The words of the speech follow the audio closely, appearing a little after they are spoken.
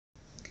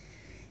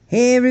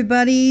Hey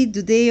everybody,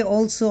 today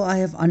also I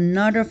have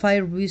another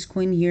 5 rupees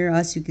coin here,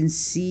 as you can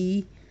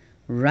see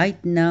right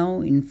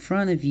now in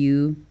front of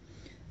you.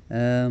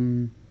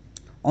 On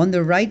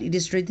the right it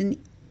is written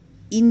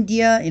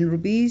India in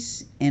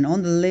rupees, and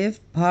on the left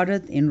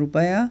Bharat in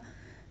rupaya.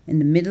 In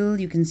the middle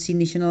you can see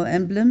national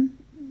emblem,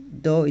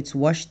 though it's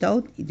washed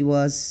out, it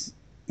was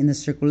in the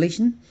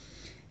circulation.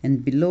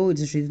 And below it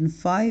is written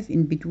 5.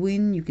 In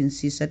between you can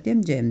see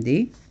Satyam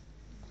Jayamde.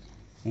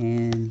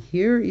 And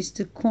here is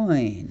the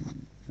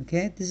coin.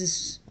 Okay, this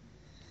is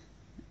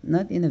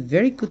not in a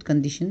very good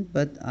condition,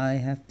 but I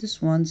have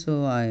this one,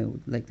 so I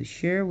would like to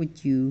share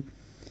with you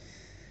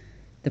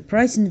the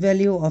price and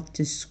value of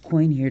this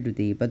coin here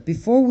today. But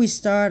before we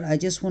start, I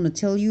just want to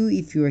tell you,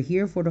 if you are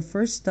here for the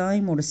first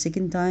time or the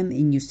second time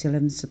and you still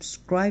haven't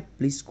subscribed,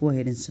 please go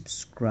ahead and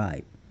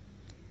subscribe,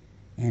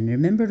 and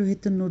remember to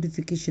hit the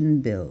notification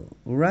bell,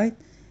 alright,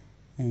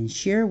 and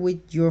share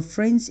with your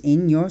friends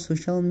in your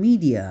social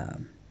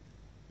media.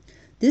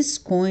 This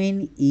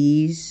coin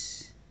is,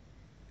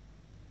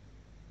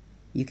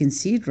 you can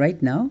see it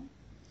right now.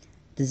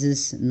 This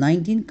is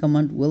 19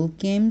 Commonwealth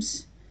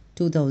Games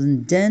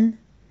 2010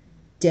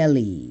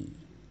 Delhi.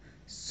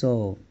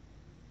 So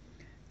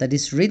that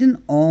is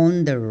written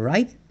on the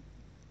right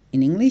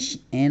in English,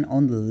 and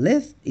on the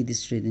left it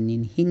is written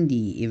in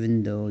Hindi,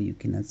 even though you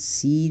cannot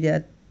see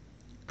that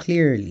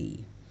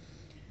clearly.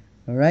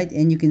 Alright,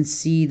 and you can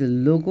see the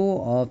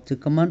logo of the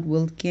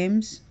Commonwealth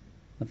Games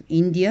of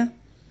India.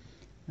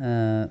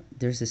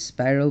 There's a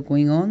spiral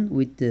going on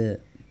with the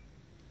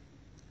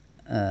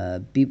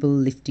people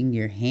lifting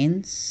their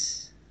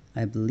hands,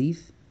 I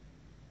believe.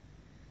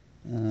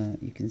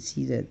 You can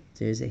see that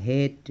there's a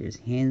head, there's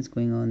hands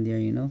going on there,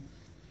 and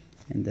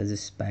there's a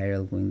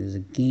spiral going, there's a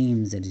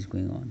games that is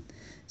going on.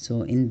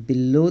 So in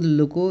below the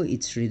logo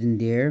it's written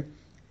there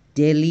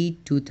Delhi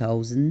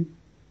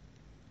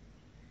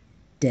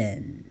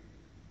 2010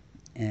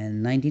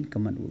 and 19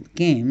 Commonwealth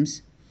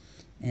Games.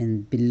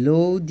 And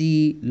below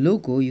the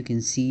logo you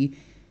can see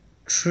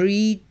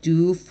 3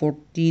 to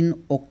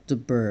 14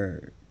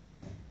 October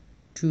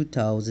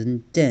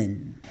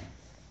 2010.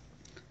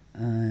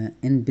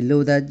 And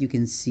below that you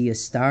can see a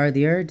star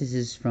there. This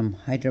is from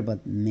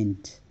Hyderabad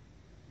Mint.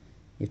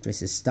 If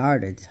there's a star,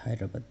 that's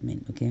Hyderabad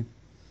Mint. Okay,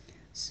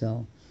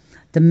 so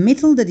the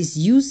metal that is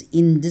used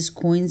in these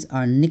coins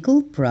are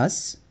nickel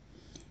brass,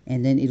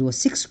 and then it was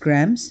 6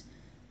 grams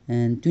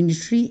and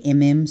 23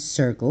 mm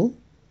circle.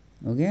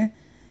 Okay,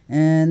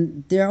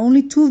 and there are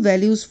only 2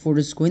 values for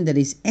this coin, that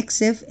is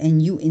XF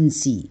and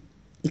UNC,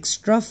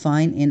 extra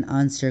fine and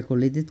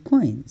uncirculated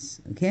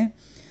coins. Okay,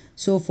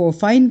 so for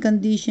fine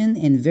condition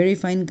and very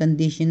fine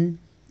condition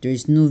there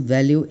is no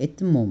value at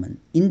the moment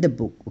in the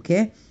book.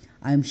 Okay,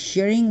 I'm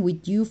sharing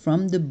with you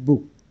from the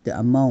book. The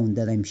amount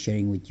that I'm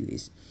sharing with you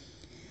is,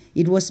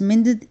 it was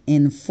minted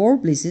in 4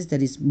 places,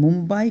 that is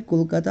Mumbai,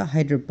 Kolkata,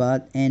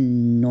 Hyderabad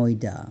and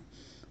Noida.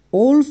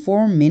 All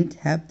 4 mint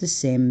have the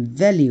same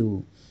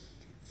value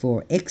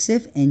for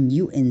XF and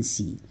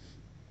UNC.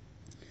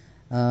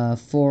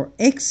 For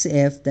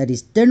XF that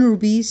is 10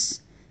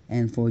 rupees,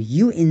 and for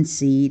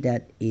UNC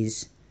that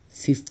is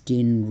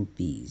 15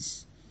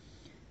 rupees.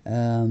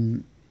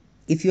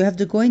 If you have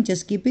the coin,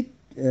 just keep it,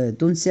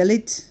 don't sell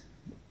it,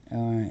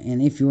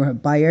 and if you are a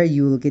buyer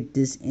you will get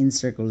this in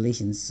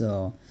circulation,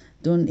 so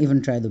don't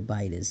even try to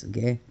buy this.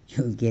 Okay,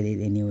 you'll get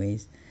it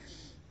anyways,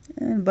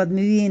 but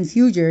maybe in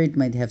future it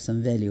might have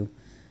some value.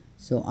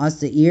 So as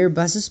the year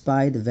passes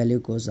by, the value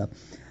goes up.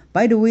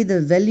 By the way,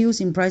 the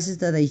values in prices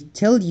that I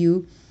tell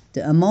you,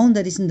 the amount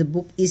that is in the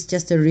book is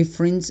just a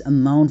reference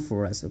amount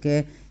for us.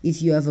 Okay,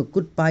 if you have a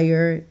good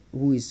buyer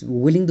who is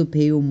willing to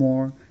pay you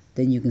more,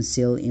 then you can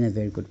sell in a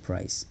very good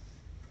price,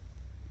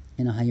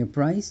 in a higher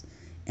price,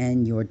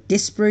 and you're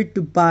desperate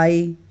to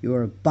buy,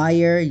 you're a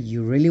buyer,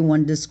 you really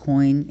want this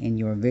coin and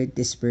you're very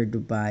desperate to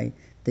buy,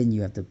 then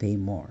you have to pay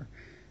more,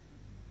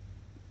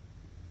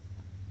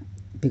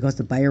 because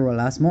the buyer will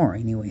ask more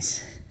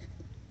anyways.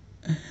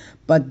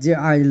 But there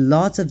are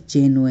lots of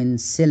genuine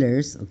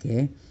sellers,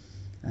 okay,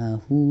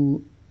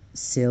 who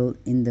sell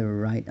in the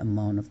right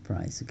amount of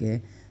price.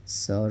 Okay,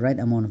 so right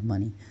amount of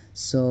money.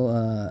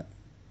 So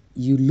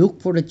you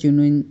look for the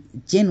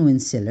genuine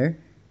seller,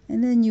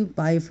 and then you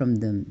buy from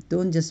them.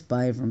 Don't just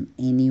buy from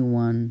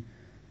anyone.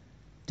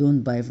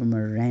 Don't buy from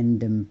a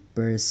random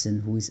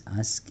person who is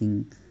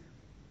asking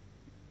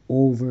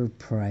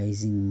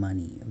overpricing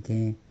money.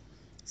 Okay,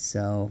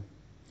 so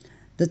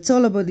that's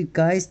all about it,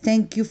 guys.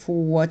 Thank you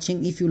for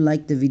watching. If you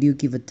like the video,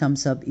 give a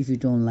thumbs up. If you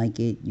don't like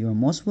it, you're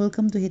most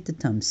welcome to hit the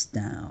thumbs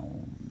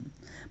down.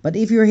 But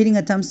if you're hitting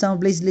a thumbs down,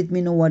 please let me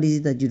know what is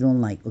it that you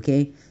don't like,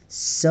 okay,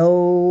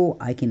 so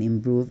I can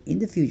improve in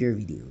the future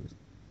videos,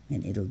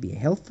 and it'll be a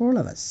help for all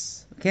of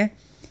us. Okay,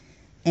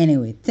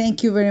 anyway,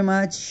 thank you very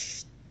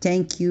much.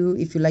 Thank you.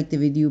 If you like the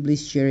video,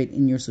 please share it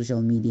in your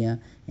social media,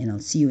 and I'll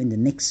see you in the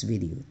next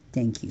video.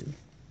 Thank you.